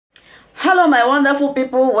Hello my wonderful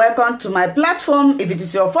people, welcome to my platform. If it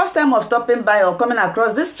is your first time of stopping by or coming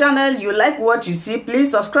across this channel, you like what you see,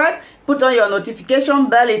 please subscribe, put on your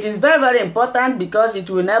notification bell. It is very important because it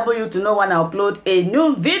will enable you to know when I upload a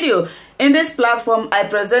new video. In this platform, I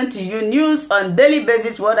present to you news on daily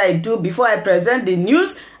basis. What I do before I present the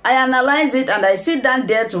news, I analyze it and I sit down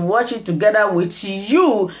there to watch it together with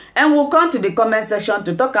you, and we'll come to the comment section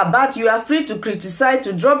to talk about. You are free to criticize,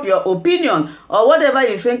 to drop your opinion or whatever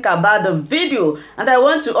you think about the video. And I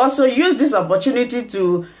want to also use this opportunity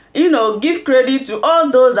to give credit to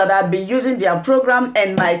all those that have been using their program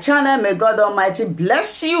and my channel. May God Almighty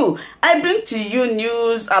bless you. I bring to you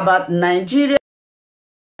news about Nigeria.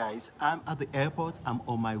 Guys, I'm at the airport. I'm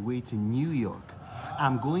on my way to New York.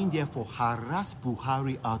 I'm going there for harass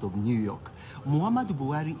Buhari out of New York. Muhammadu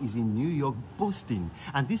Buhari is in New York boasting,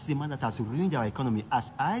 and this is the man that has ruined our economy.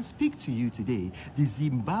 As I speak to you today, the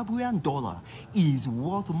Zimbabwean dollar is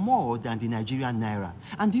worth more than the Nigerian naira.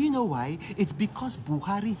 And do you know why? It's because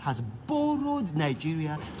Buhari has borrowed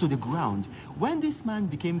Nigeria to the ground. When this man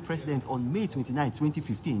became president on May 29,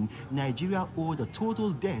 2015, Nigeria owed a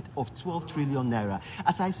total debt of 12 trillion naira.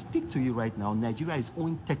 As I speak to you right now, Nigeria is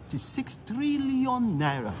owing 36 trillion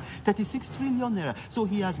naira. 36 trillion naira. So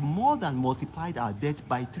he has more than multiplied our debt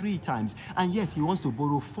by 3 times, and yet he wants to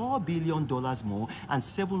borrow $4 billion more and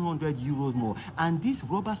 700 euros more. And this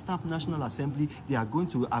rubber stamp National Assembly, they are going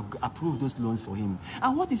to approve those loans for him.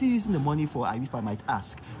 And what is he using the money for, if I might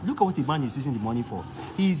ask? Look at what the man is using the money for.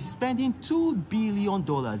 He is spending $2 billion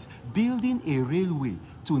building a railway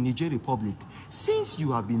to Niger Republic. Since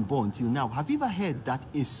you have been born till now, have you ever heard that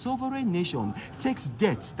a sovereign nation takes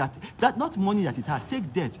debts, that not money that it has,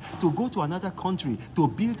 take debt to go to another country to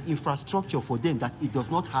build infrastructure for them that it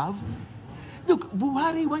does not have? Look,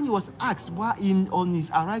 Buhari, when he was asked why on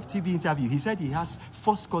his Arrive TV interview, he said he has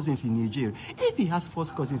first cousins in Niger. If he has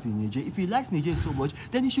first cousins in Niger, if he likes Niger so much,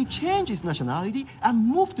 then he should change his nationality and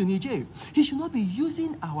move to Niger. He should not be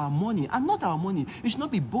using our money, and not our money. He should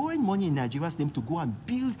not be borrowing money in Nigeria's name to go and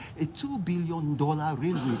build a $2 billion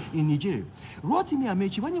railway in Niger. Rotimi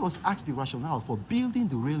Amechi, when he was asked the rationale for building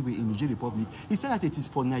the railway in Niger Republic, he said that it is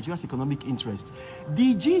for Nigeria's economic interest.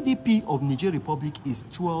 The GDP of Niger Republic is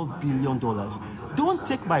 $12 billion. Don't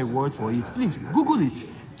take my word for it. Please Google it.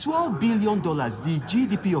 $12 billion, the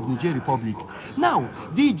GDP of Niger Republic. Now,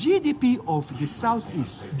 the GDP of the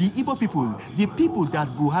Southeast, the Igbo people, the people that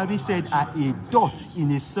Buhari said are a dot in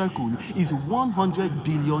a circle, is $100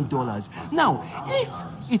 billion. Now,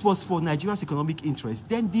 if it was for Nigeria's economic interest,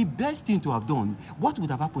 then the best thing to have done, what would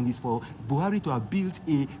have happened is for Buhari to have built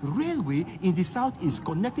a railway in the Southeast,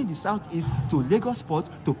 connecting the Southeast to Lagos Port,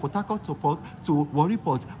 to Port Harcourt Port, to Warri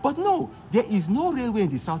Port. But no, there is no railway in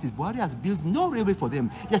the Southeast. Buhari has built no railway for them.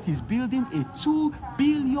 Yet he's building a $2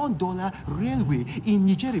 billion railway in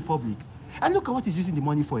Niger Republic. And look at what he's using the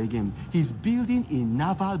money for again. He's building a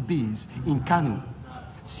naval base in Kano.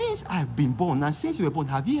 Since I've been born, and since you were born,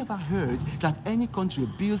 have you ever heard that any country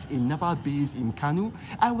built a naval base in Kano?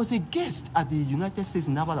 I was a guest at the United States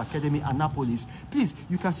Naval Academy, Annapolis. Please,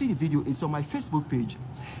 you can see the video. It's on my Facebook page.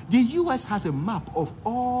 The US has a map of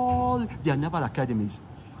all their naval academies.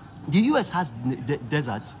 The US has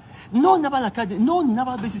deserts. No naval academy, no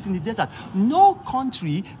naval bases in the desert. No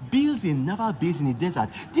country builds a naval base in the desert.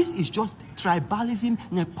 This is just tribalism,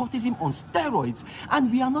 nepotism on steroids,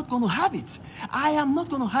 and we are not going to have it. I am not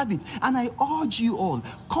going to have it, and I urge you all,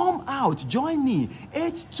 come out, join me,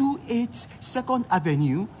 828 2nd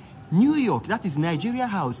Avenue, New York. That is Nigeria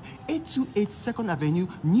House, 828 2nd Avenue,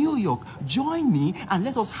 New York. Join me and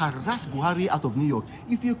let us harass Buhari out of New York.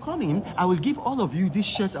 If you come in, I will give all of you this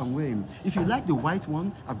shirt I'm wearing. If you like the white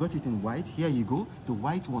one, I've got it in white. Here you go, the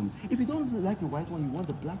white one. If you don't like the white one, you want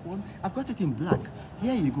the black one, I've got it in black.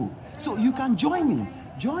 Here you go. So you can join me.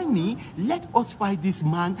 Join me, let us fight this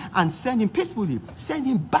man and send him peacefully. Send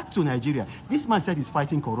him back to Nigeria. This man said he's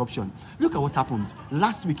fighting corruption. Look at what happened.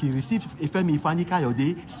 Last week he received Femi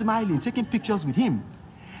Fani-Kayode smiling, taking pictures with him.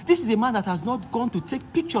 This is a man that has not gone to take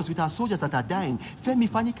pictures with our soldiers that are dying. Femi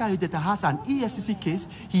Fani-Kayode has an EFCC case.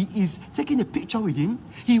 He is taking a picture with him.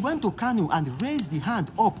 He went to Kano and raised the hand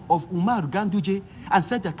up of Umar Ganduje and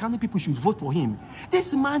said that Kano people should vote for him.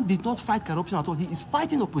 This man did not fight corruption at all. He is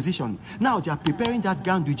fighting opposition. Now they are preparing that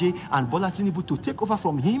Ganduje and Bola Tinubu to take over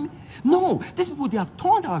from him. No, these people, they have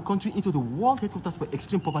turned our country into the world headquarters for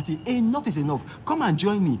extreme poverty. Enough is enough. Come and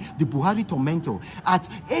join me, the Buhari tormentor, at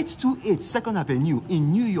 828 2nd Avenue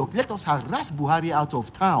in New York. Let us harass Buhari out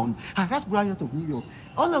of town. Harass Buhari out of New York.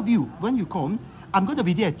 All of you, when you come, I'm going to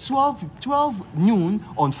be there 12 noon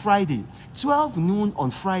on Friday, 12 noon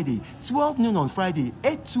on Friday, 12 noon on Friday,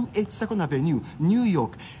 828 2nd Avenue, New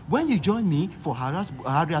York. When you join me for Harass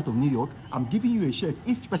Buhari out of New York, I'm giving you a shirt.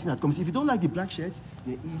 Each person that comes, if you don't like the black shirt,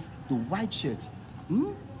 there is the white shirt.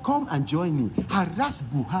 Come and join me. Harass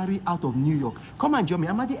Buhari out of New York. Come and join me.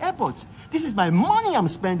 I'm at the airport. This is my money I'm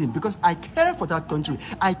spending because I care for that country.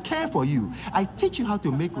 I care for you. I teach you how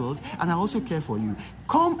to make wealth, and I also care for you.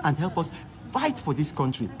 Come and help us fight for this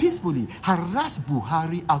country peacefully. Harass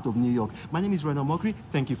Buhari out of New York. My name is Remo Omokri.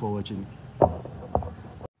 Thank you for watching.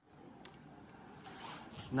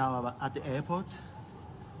 Now I'm at the airport,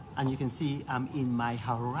 and you can see I'm in my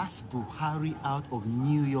Harass Buhari out of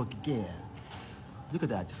New York gear. Look at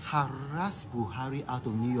that. Harass Buhari out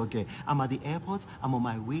of New York. I'm at the airport. I'm on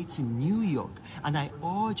my way to New York. And I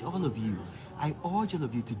urge all of you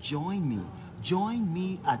to join me. Join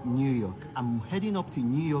me at New York. I'm heading up to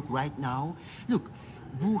New York right now. Look,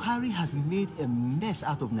 Buhari has made a mess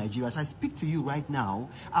out of Nigeria. As I speak to you right now,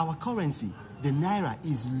 our currency, the naira,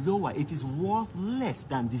 is lower. It is worth less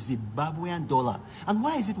than the Zimbabwean dollar. And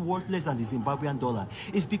why is it worth less than the Zimbabwean dollar?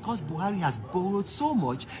 It's because Buhari has borrowed so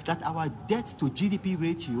much that our debt to GDP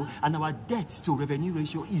ratio and our debt to revenue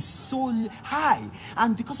ratio is so high.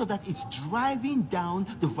 And because of that, it's driving down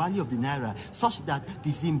the value of the naira such that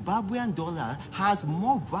the Zimbabwean dollar has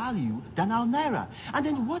more value than our naira. And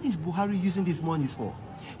then what is Buhari using this money for?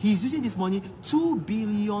 He's using this money, $2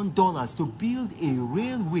 billion, to build a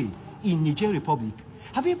railway in Niger Republic.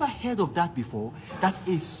 Have you ever heard of that before? That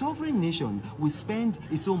a sovereign nation will spend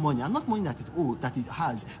its own money, and not money that it owes, that it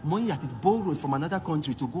has, money that it borrows from another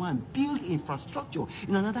country to go and build infrastructure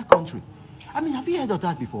in another country. I mean, have you heard of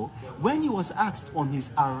that before? When he was asked on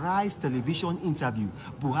his Arise television interview,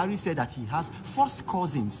 Buhari said that he has first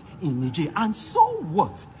cousins in Niger. And so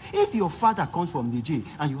what? If your father comes from Niger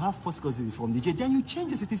and you have first cousins from Niger, then you change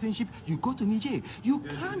your citizenship, you go to Niger. You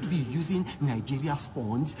can't be using Nigeria's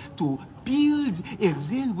funds to build a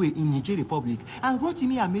railway in Niger Republic. And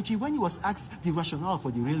Rotimi Amechi, when he was asked the rationale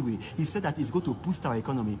for the railway, he said that it's going to boost our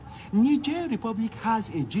economy. Niger Republic has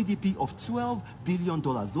a GDP of $12 billion.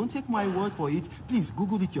 Don't take my word for it. Please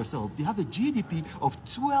Google it yourself. They have a GDP of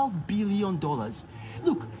 $12 billion.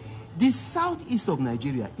 Look, the southeast of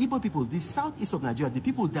Nigeria, Igbo people, the southeast of Nigeria, the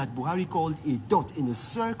people that Buhari called a dot in a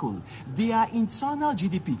circle, their internal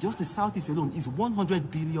GDP, just the southeast alone, is $100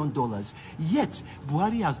 billion. Yet,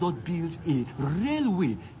 Buhari has not built a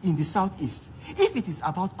railway in the southeast. If it is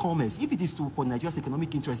about commerce, if it is for Nigeria's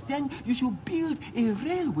economic interest, then you should build a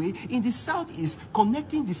railway in the southeast,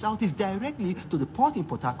 connecting the southeast directly to the port in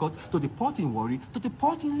Port Harcourt, to the port in Warri, to the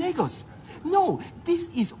port in Lagos. No, this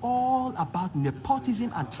is all about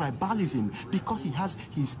nepotism and tribalism because he has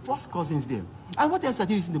his first cousins there. And what else are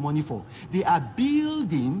they using the money for? They are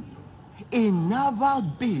building a naval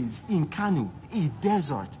base in Kano, a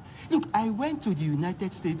desert. Look, I went to the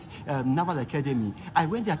United States Naval Academy. I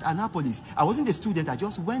went there at Annapolis. I wasn't a student. I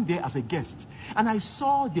just went there as a guest. And I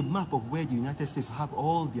saw the map of where the United States have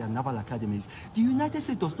all their naval academies. The United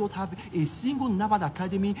States does not have a single naval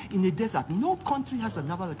academy in a desert. No country has a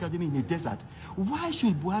naval academy in a desert. Why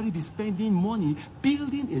should Buhari be spending money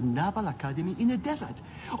building a naval academy in a desert?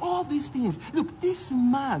 All these things. Look, this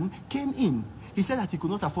man came in. He said that he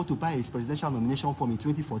could not afford to buy his presidential nomination form in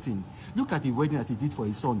 2014. Look at the wedding that he did for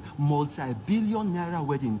his son. Multi-billion naira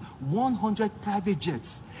wedding, 100 private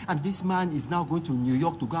jets. And this man is now going to New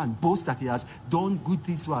York to go and boast that he has done good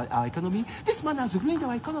things to our economy. This man has ruined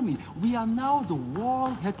our economy. We are now the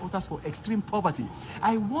world headquarters for extreme poverty.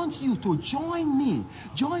 I want you to join me.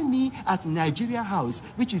 Join me at Nigeria House,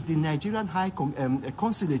 which is the Nigerian High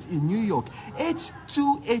Consulate in New York,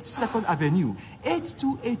 828 2nd Avenue.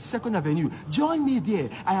 828 2nd Avenue. Join me there.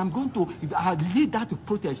 I am going to lead that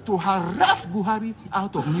protest to harass Buhari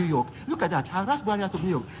out of New York. Look at that. Harass Buhari out of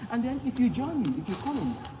New York. And then if you join me, if you come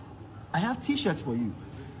in, I have t-shirts for you.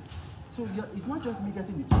 So it's not just me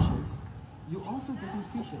getting the t-shirts. You're also getting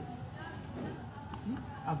t-shirts. See?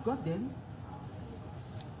 I've got them.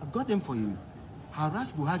 I've got them for you.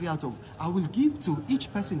 Harass Buhari out of... I will give to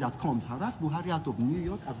each person that comes. Harass Buhari out of New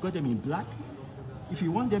York. I've got them in black. If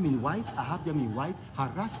you want them in white, I have them in white.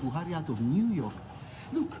 Harass Buhari out of New York.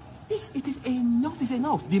 Look, it is enough is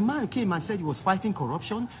enough. The man came and said he was fighting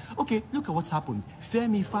corruption. Okay, look at what's happened.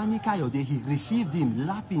 Femi Fani-Kayode, he received him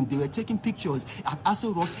laughing. They were taking pictures at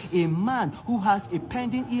Aso Rock. A man who has a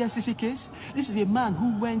pending EFCC case. This is a man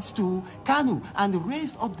who went to Kanu and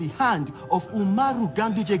raised up the hand of Umaru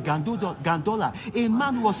Ganduje Gandola, a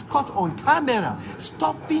man who was caught on camera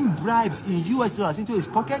stuffing bribes in US dollars into his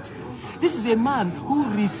pocket. This is a man who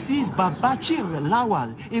receives Babachir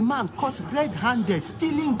Lawal, a man caught red-handed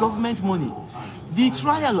stealing government money. The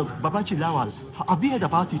trial of Babaji Lawal, have you heard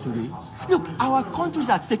about it today? Look, our country is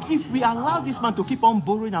at stake. If we allow this man to keep on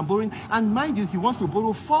borrowing and borrowing, and mind you, he wants to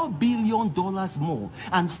borrow $4 billion more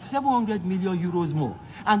and 700 million euros more.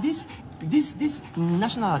 And this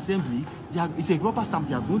National Assembly, it's a rubber stamp,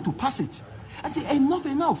 they are going to pass it. I say, enough.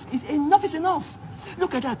 Enough is enough.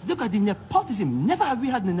 Look at that. Look at the nepotism. Never have we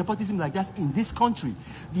had the nepotism like that in this country.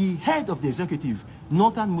 The head of the executive,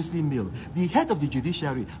 Northern Muslim male. The head of the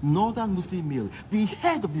judiciary, Northern Muslim male. The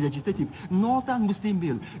head of the legislative, Northern Muslim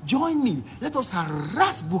male. Join me. Let us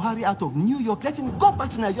harass Buhari out of New York. Let him go back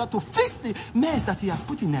to Nigeria to fix the mess that he has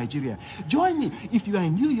put in Nigeria. Join me. If you are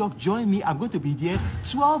in New York, join me. I'm going to be there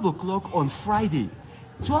 12 o'clock on Friday.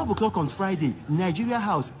 12 o'clock on Friday, Nigeria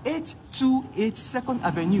House, 828 2nd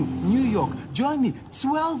Avenue, New York. Join me,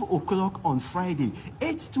 12 o'clock on Friday,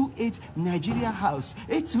 828 Nigeria House,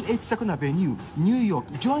 828 2nd Avenue, New York.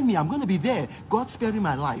 Join me, I'm going to be there. God sparing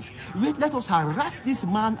my life. Let us harass this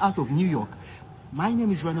man out of New York. My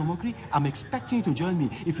name is Remo Omokri. I'm expecting you to join me.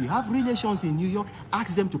 If you have relations in New York,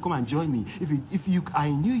 ask them to come and join me. If you are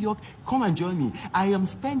in New York, come and join me. I am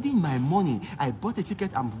spending my money. I bought a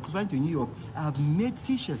ticket. I'm going to New York. I have made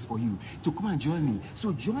t-shirts for you to come and join me.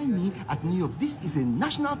 So join me at New York. This is a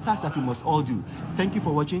national task that we must all do. Thank you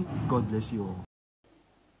for watching. God bless you all.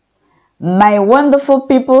 My wonderful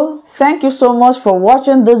people, thank you so much for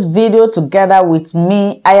watching this video together with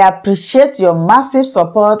me. I appreciate your massive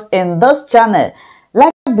support in this channel.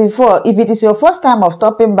 Like before, if it is your first time of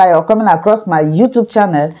stopping by or coming across my YouTube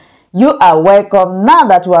channel, you are welcome. Now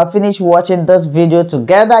that we have finished watching this video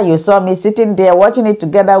together, you saw me sitting there watching it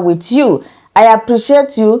together with you. I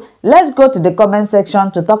appreciate you. Let's go to the comment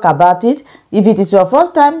section to talk about it. If it is your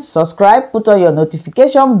first time, subscribe, put on your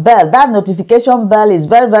notification bell. That notification bell is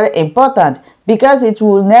very, very important because it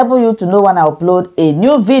will enable you to know when I upload a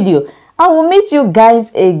new video. I will meet you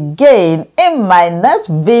guys again in my next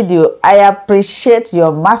video. I appreciate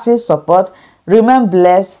your massive support. Remain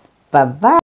blessed. Bye-bye.